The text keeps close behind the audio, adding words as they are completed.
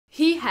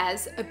He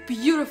has a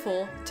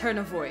beautiful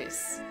tenor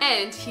voice,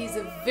 and he's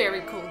a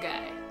very cool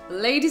guy.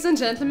 Ladies and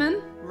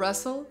gentlemen,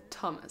 Russell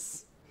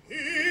Thomas.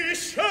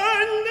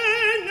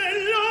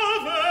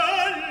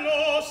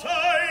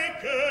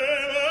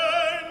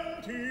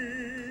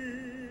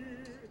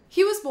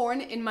 He was born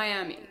in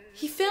Miami.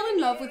 He fell in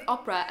love with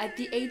opera at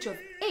the age of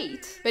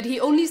 8, but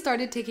he only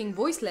started taking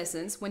voice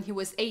lessons when he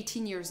was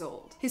 18 years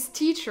old. His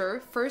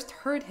teacher first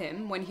heard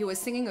him when he was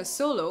singing a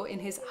solo in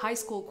his high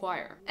school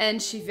choir.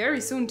 And she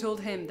very soon told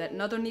him that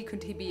not only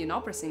could he be an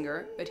opera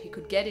singer, but he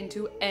could get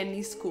into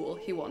any school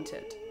he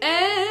wanted.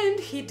 And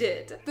he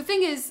did. The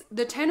thing is,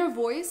 the tenor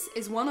voice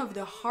is one of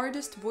the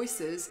hardest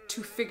voices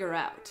to figure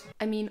out.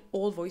 I mean,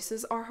 all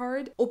voices are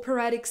hard.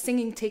 Operatic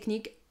singing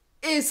technique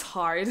is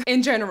hard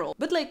in general,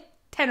 but like,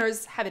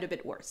 tenors have it a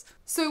bit worse.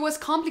 So it was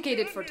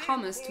complicated for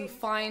Thomas to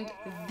find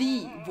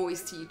the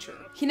voice teacher.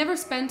 He never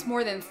spent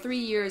more than 3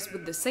 years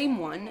with the same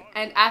one,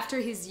 and after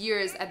his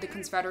years at the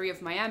Conservatory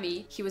of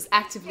Miami, he was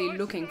actively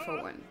looking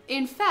for one.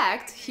 In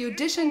fact, he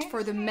auditioned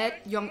for the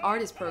Met Young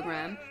Artist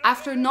program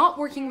after not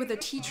working with a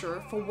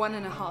teacher for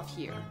 1.5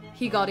 years.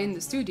 He got in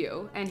the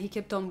studio and he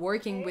kept on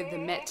working with the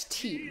Met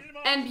team.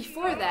 And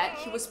before that,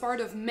 he was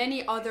part of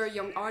many other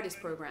young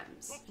artist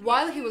programs.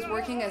 While he was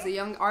working as a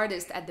young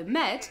artist at the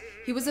Met,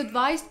 he was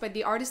advised by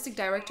the artistic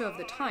director of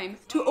the time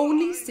to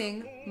only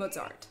sing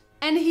Mozart.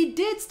 And he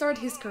did start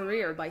his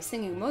career by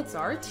singing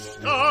Mozart,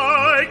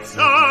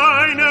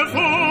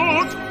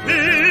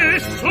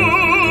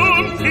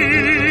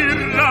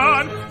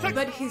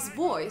 but his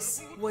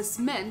voice was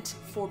meant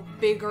for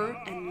bigger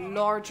and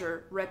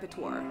larger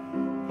repertoire.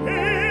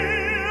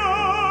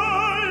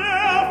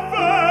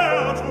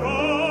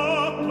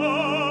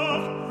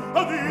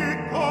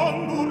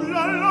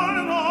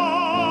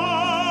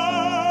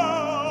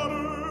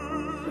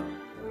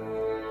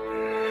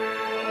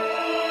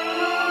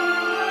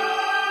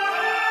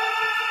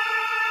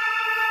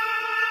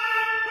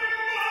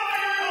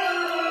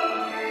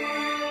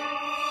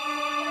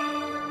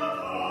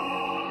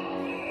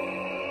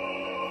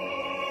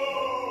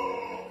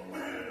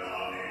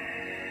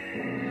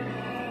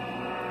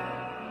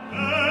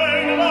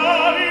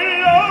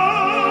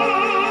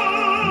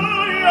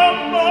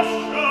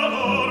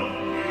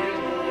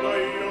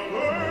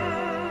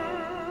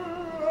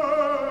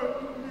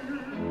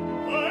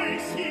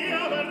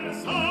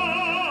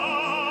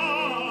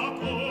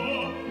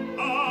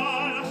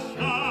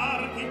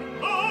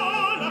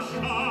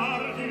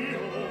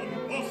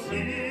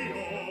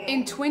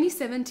 In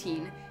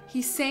 2017,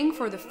 he sang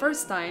for the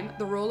first time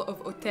the role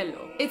of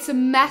Otello. It's a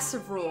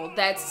massive role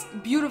that's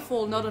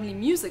beautiful not only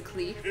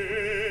musically,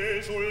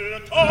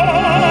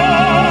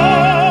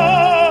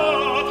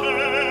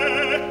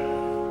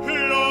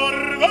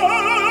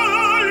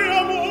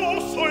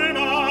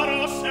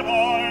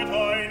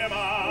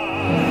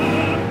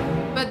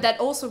 that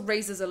also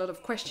raises a lot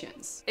of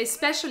questions,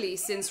 especially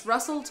since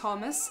Russell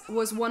Thomas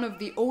was one of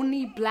the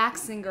only black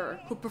singers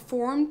who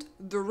performed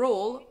the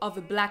role of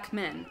a black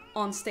man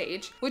on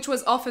stage, which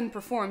was often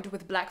performed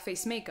with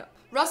blackface makeup.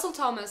 Russell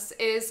Thomas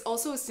is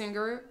also a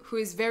singer who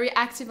is very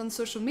active on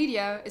social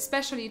media,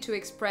 especially to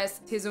express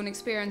his own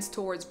experience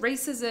towards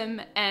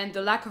racism and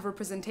the lack of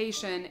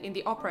representation in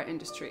the opera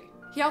industry.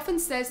 He often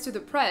says to the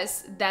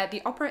press that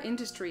the opera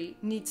industry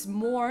needs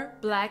more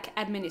black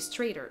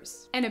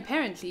administrators, and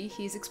apparently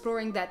he's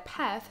exploring that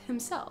path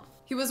himself.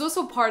 He was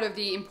also part of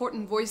the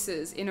important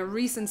voices in a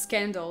recent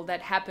scandal that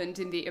happened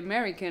in the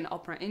American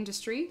opera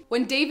industry,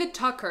 when David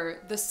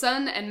Tucker, the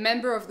son and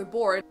member of the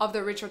board of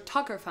the Richard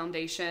Tucker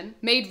Foundation,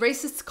 made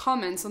racist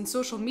comments on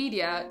social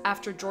media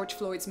after George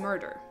Floyd's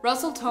murder.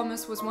 Russell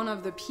Thomas was one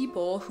of the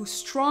people who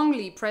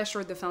strongly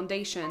pressured the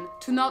foundation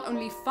to not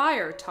only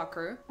fire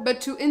Tucker,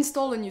 but to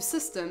install a new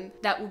system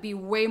that would be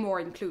way more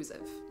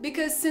inclusive.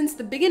 Because since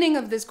the beginning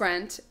of this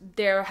grant,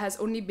 there has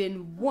only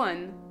been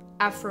one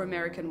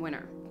Afro-American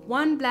winner.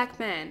 One black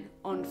man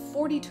on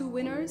 42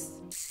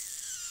 winners.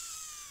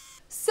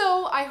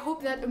 So I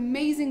hope that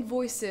amazing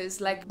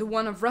voices like the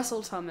one of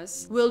Russell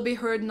Thomas will be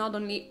heard not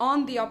only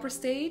on the opera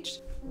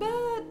stage,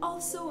 but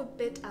also a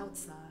bit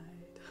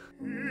outside.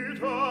 It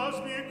has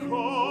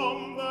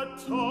become the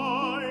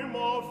time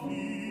of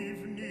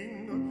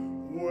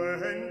evening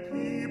when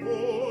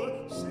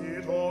people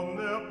sit on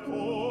their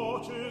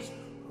porches,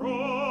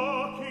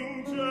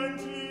 rocking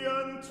gently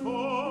and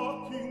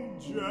talking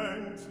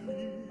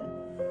gently,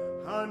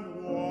 and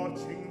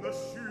watching the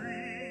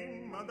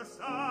stream and the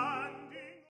sand